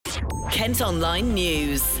Kent Online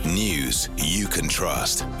News. News you can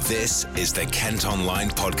trust. This is the Kent Online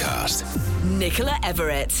Podcast. Nicola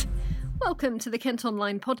Everett. Welcome to the Kent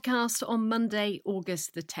Online Podcast on Monday,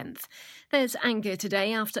 August the 10th. There's anger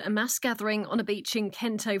today after a mass gathering on a beach in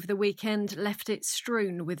Kent over the weekend left it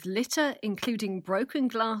strewn with litter, including broken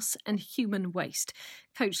glass and human waste.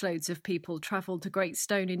 Coachloads of people travelled to Great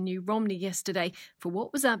Stone in New Romney yesterday for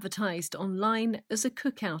what was advertised online as a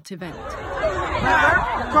cookout event.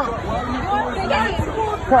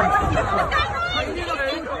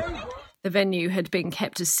 The venue had been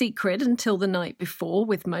kept a secret until the night before,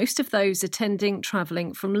 with most of those attending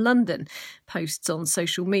travelling from London. Posts on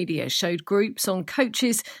social media showed groups on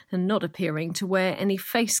coaches and not appearing to wear any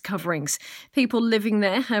face coverings. People living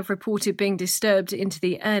there have reported being disturbed into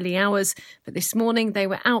the early hours, but this morning they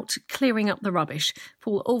were out clearing up the rubbish.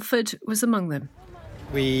 Paul Alford was among them.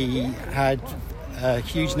 We had a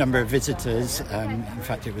huge number of visitors. In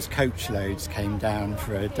fact, it was coachloads came down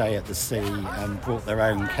for a day at the sea and brought their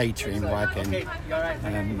own catering wagon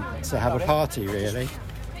to have a party, really.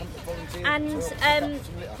 And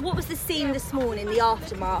what was the scene this morning, the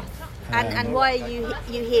aftermath? And why are you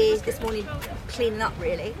here this morning cleaning up,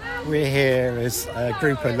 really? We're here as a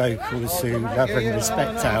group of locals who love and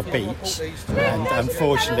respect our beach, and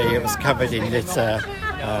unfortunately it was covered in litter,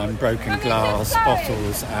 broken glass,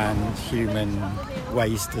 bottles and human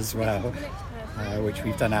waste as well, which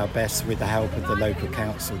we've done our best with the help of the local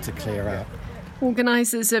council to clear up.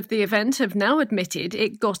 Organisers of the event have now admitted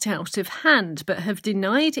it got out of hand, but have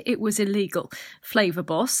denied it was illegal. Flavour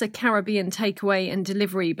Boss, a Caribbean takeaway and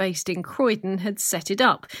delivery based in Croydon, had set it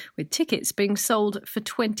up, with tickets being sold for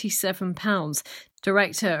 £27.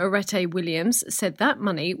 Director Arete Williams said that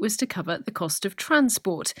money was to cover the cost of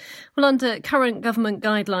transport. Well, under current government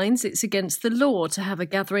guidelines, it's against the law to have a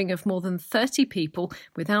gathering of more than 30 people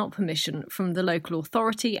without permission from the local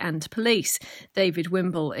authority and police. David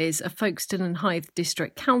Wimble is a Folkestone and Hythe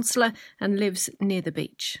District Councillor and lives near the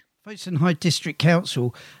beach. Folkestone and Hythe District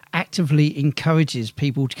Council actively encourages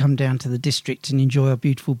people to come down to the district and enjoy our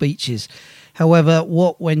beautiful beaches. However,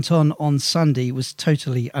 what went on Sunday was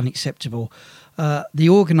totally unacceptable. The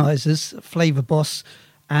organisers, Flavour Boss,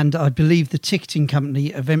 and I believe the ticketing company,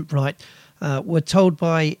 Eventbrite, were told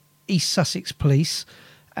by East Sussex Police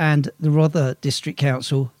and the Rother District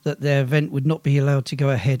Council that their event would not be allowed to go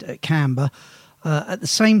ahead at Canberra. At the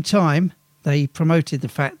same time, they promoted the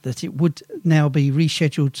fact that it would now be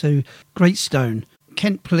rescheduled to Great Stone.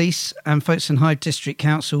 Kent Police and Folkestone and Hythe District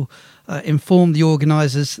Council informed the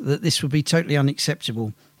organisers that this would be totally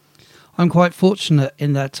unacceptable. I'm quite fortunate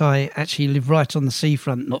in that I actually live right on the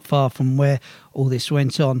seafront, not far from where all this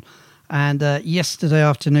went on. And yesterday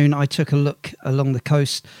afternoon, I took a look along the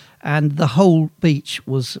coast and the whole beach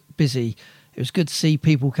was busy. It was good to see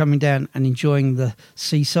people coming down and enjoying the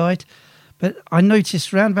seaside. But I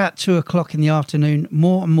noticed around about 2 o'clock in the afternoon,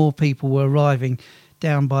 more and more people were arriving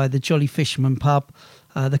down by the Jolly Fisherman pub.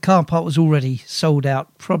 The car park was already sold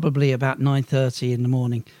out, probably about 9:30 in the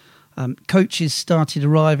morning. Coaches started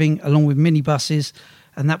arriving along with minibuses,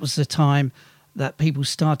 and that was the time that people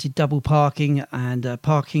started double parking and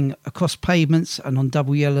parking across pavements and on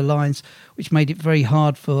double yellow lines, which made it very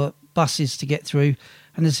hard for buses to get through.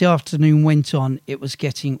 And as the afternoon went on, it was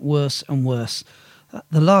getting worse and worse.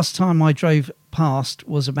 The last time I drove past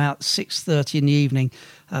was about 6:30 in the evening.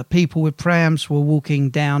 People with prams were walking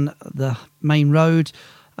down the main road.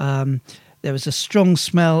 There was a strong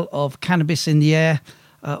smell of cannabis in the air.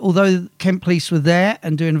 Although Kent Police were there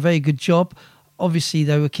and doing a very good job, obviously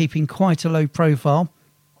they were keeping quite a low profile.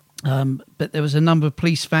 But there was a number of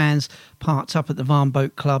police vans parked up at the Varn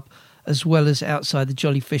Boat Club, as well as outside the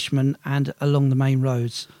Jolly Fisherman and along the main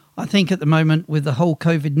roads. I think at the moment, with the whole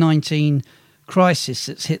COVID-19 crisis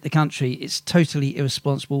that's hit the country, it's totally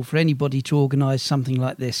irresponsible for anybody to organise something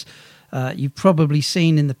like this. You've probably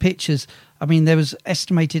seen in the pictures, I mean, there was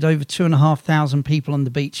estimated over 2,500 people on the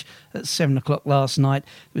beach at 7 o'clock last night.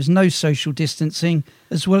 There was no social distancing,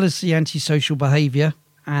 as well as the antisocial behaviour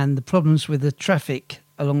and the problems with the traffic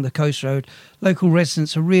along the coast road. Local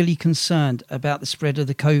residents are really concerned about the spread of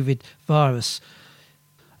the COVID virus.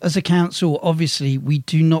 As a council, obviously, we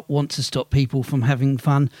do not want to stop people from having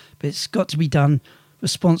fun, but it's got to be done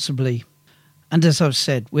responsibly. And as I've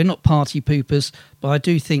said, we're not party poopers, but I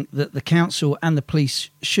do think that the council and the police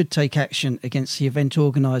should take action against the event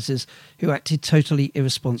organisers who acted totally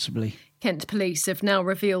irresponsibly. Kent police have now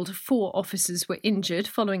revealed 4 officers were injured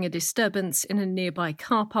following a disturbance in a nearby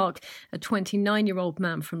car park. A 29-year-old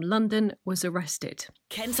man from London was arrested.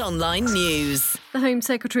 Kent Online News. The Home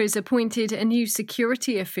Secretary has appointed a new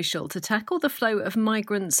security official to tackle the flow of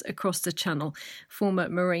migrants across the Channel. Former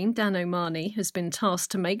Marine Dan O'Mahony has been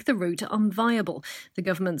tasked to make the route unviable. The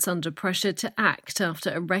government's under pressure to act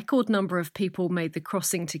after a record number of people made the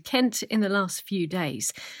crossing to Kent in the last few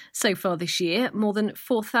days. So far this year, more than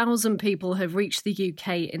 4,000 people have reached the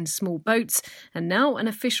UK in small boats, and now an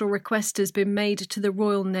official request has been made to the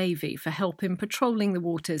Royal Navy for help in patrolling the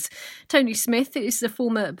waters. Tony Smith is the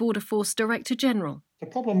former Border Force Director General. The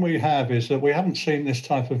problem we have is that we haven't seen this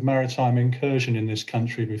type of maritime incursion in this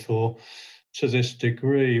country before to this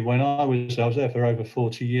degree. When I was there for over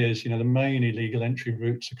 40 years, the main illegal entry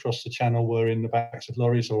routes across the Channel were in the backs of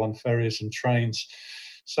lorries or on ferries and trains.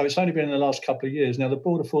 So it's only been in the last couple of years. Now, the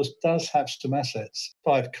Border Force does have some assets,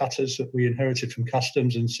 5 cutters that we inherited from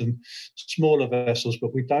Customs and some smaller vessels,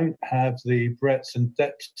 but we don't have the breadth and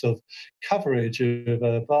depth of coverage of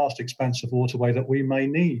a vast expanse of waterway that we may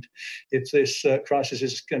need if this crisis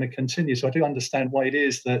is going to continue. So I do understand why it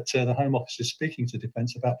is that the Home Office is speaking to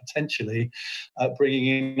Defence about potentially bringing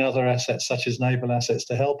in other assets, such as naval assets,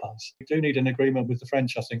 to help us. We do need an agreement with the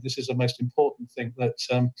French. I think this is the most important thing, that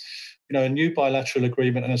a new bilateral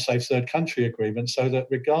agreement and a safe third country agreement, so that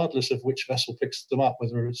regardless of which vessel picks them up,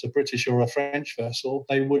 whether it's a British or a French vessel,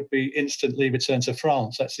 they would be instantly returned to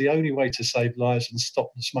France. That's the only way to save lives and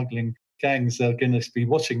stop the smuggling gangs. They're going to be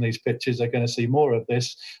watching these pictures. They're going to see more of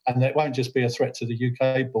this, and it won't just be a threat to the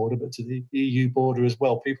UK border, but to the EU border as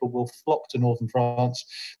well. People will flock to northern France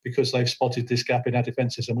because they've spotted this gap in our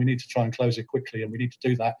defences, and we need to try and close it quickly, and we need to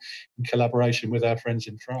do that in collaboration with our friends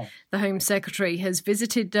in France. The Home Secretary has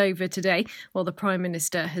visited Dover today, while the Prime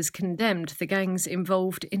Minister has condemned the gangs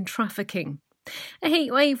involved in trafficking. A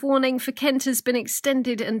heatwave warning for Kent has been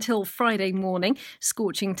extended until Friday morning.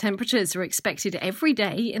 Scorching temperatures are expected every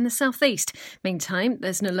day in the southeast. Meantime,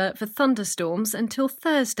 there's an alert for thunderstorms until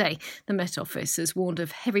Thursday. The Met Office has warned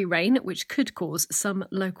of heavy rain, which could cause some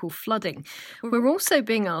local flooding. We're also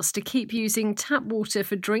being asked to keep using tap water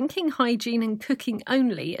for drinking, hygiene and cooking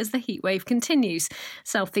only as the heatwave continues.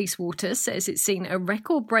 South East Water says it's seen a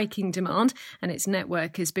record-breaking demand and its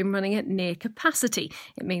network has been running at near capacity.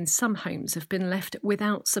 It means some homes have been left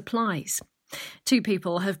without supplies. 2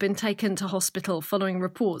 people have been taken to hospital following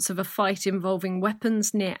reports of a fight involving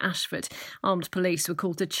weapons near Ashford. Armed police were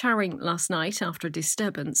called to Charing last night after a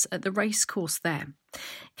disturbance at the racecourse there.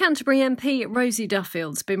 Canterbury MP Rosie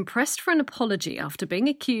Duffield's been pressed for an apology after being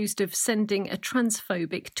accused of sending a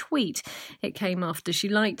transphobic tweet. It came after she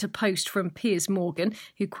liked a post from Piers Morgan,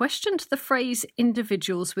 who questioned the phrase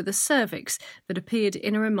individuals with a cervix that appeared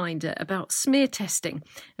in a reminder about smear testing.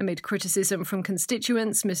 Amid criticism from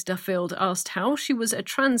constituents, Ms Duffield asked how she was a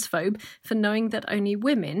transphobe for knowing that only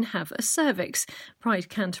women have a cervix. Pride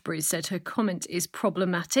Canterbury said her comment is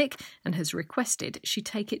problematic and has requested she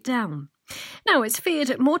take it down. Now, it's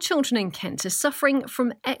feared more children in Kent are suffering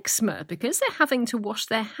from eczema because they're having to wash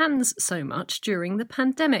their hands so much during the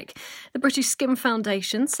pandemic. The British Skin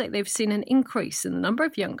Foundation say they've seen an increase in the number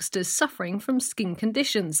of youngsters suffering from skin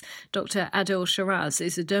conditions. Dr Adil Shiraz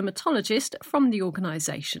is a dermatologist from the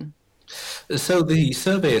organisation. So the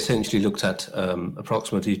survey essentially looked at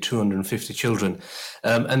approximately 250 children,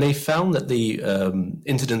 and they found that the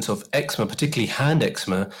incidence of eczema, particularly hand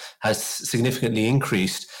eczema, has significantly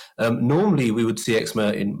increased. Normally, we would see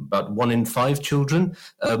eczema in about 1 in 5 children,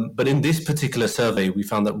 but in this particular survey, we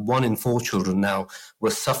found that 1 in 4 children now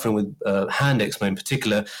were suffering with hand eczema in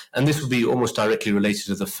particular, and this would be almost directly related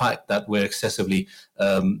to the fact that we're excessively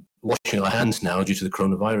washing our hands now due to the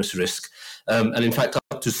coronavirus risk. And in fact,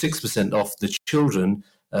 up to 6% of the children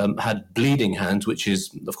had bleeding hands, which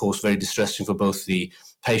is, of course, very distressing for both the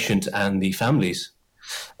patient and the families.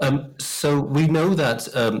 So we know that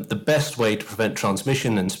the best way to prevent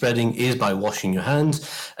transmission and spreading is by washing your hands.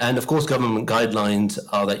 And of course, government guidelines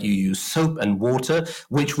are that you use soap and water,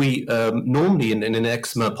 which we normally in an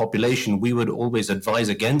eczema population, we would always advise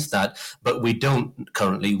against that, but we don't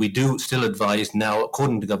currently. We do still advise now,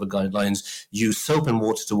 according to government guidelines, use soap and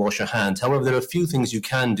water to wash your hands. However, there are a few things you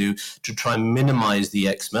can do to try and minimize the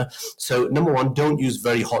eczema. So number 1, don't use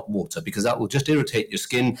very hot water because that will just irritate your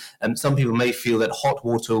skin. And some people may feel that hot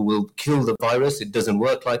water will kill the virus. It doesn't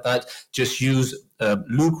work like that. Just use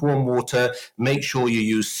lukewarm water. Make sure you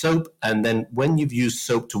use soap, and then when you've used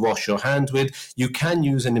soap to wash your hands with, you can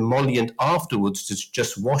use an emollient afterwards to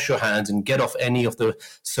just wash your hands and get off any of the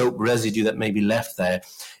soap residue that may be left there.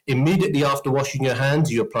 Immediately after washing your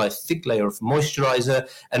hands, you apply a thick layer of moisturizer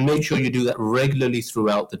and make sure you do that regularly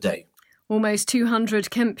throughout the day. Almost 200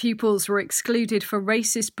 Kent pupils were excluded for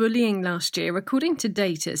racist bullying last year, according to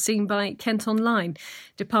data seen by Kent Online.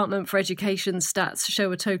 Department for Education stats show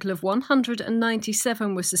a total of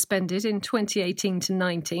 197 were suspended in 2018 to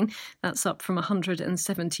 19. That's up from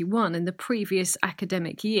 171 in the previous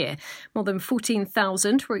academic year. More than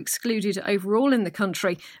 14,000 were excluded overall in the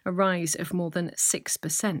country, a rise of more than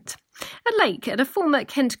 6%. A lake at a former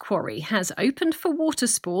Kent quarry has opened for water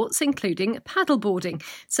sports, including paddleboarding.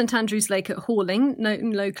 St Andrews Lake at Horling,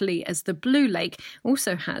 known locally as the Blue Lake,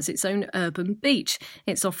 also has its own urban beach.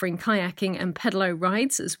 It's offering kayaking and pedalo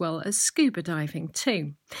rides, as well as scuba diving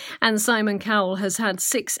too. And Simon Cowell has had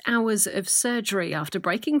 6 hours of surgery after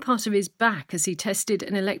breaking part of his back as he tested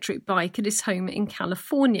an electric bike at his home in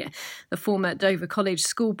California. The former Dover College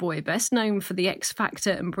schoolboy, best known for The X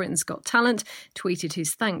Factor and Britain's Got Talent, tweeted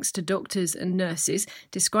his thanks to doctors and nurses,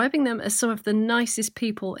 describing them as some of the nicest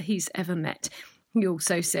people he's ever met. He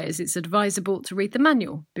also says it's advisable to read the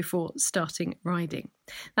manual before starting riding.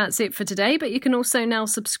 That's it for today, but you can also now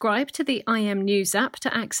subscribe to the IM News app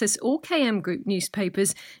to access all KM Group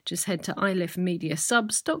newspapers. Just head to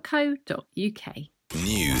ilifmediasubs.co.uk.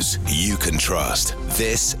 News you can trust.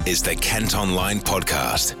 This is the Kent Online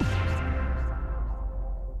Podcast.